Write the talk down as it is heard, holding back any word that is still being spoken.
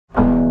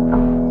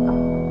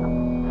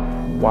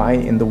Why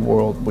in the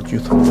world would you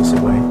throw this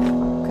away?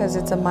 Because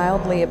it's a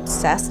mildly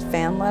obsessed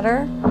fan letter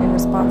in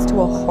response to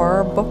a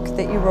horror book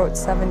that you wrote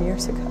 7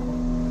 years ago.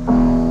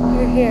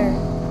 You're here.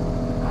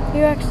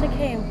 You actually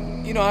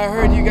came. You know, I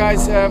heard you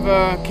guys have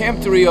a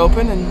camp to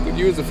reopen and could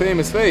use a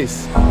famous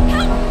face. Help!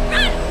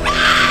 Run!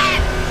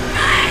 Run!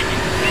 Run!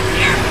 It's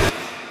here!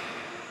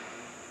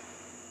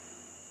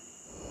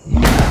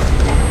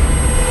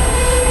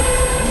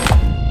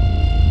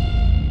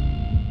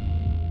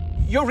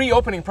 Your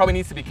reopening probably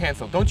needs to be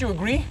canceled. Don't you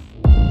agree?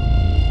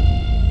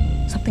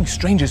 Something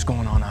strange is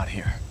going on out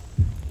here.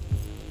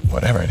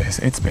 Whatever it is,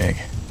 it's big.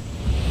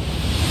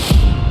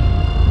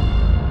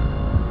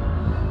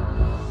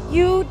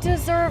 You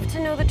deserve to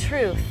know the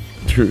truth.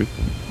 Truth?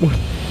 What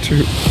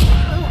truth?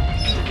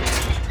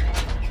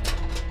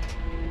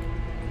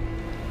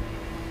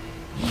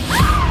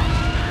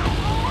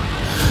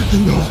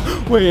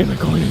 No way am I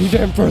going any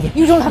damn further.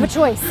 You don't have a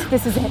choice.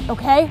 This is it,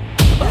 okay?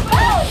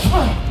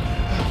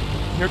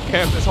 Your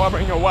camp is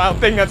harboring a wild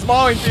thing that's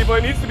mauling people.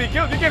 It needs to be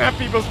killed. You can't have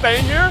people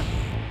staying here.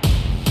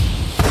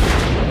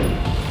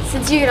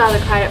 Since you get all the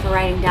credit for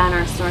writing down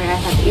our story, I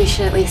thought that you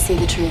should at least see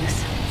the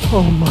truth.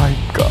 Oh my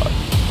God.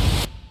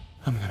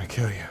 I'm gonna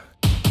kill you.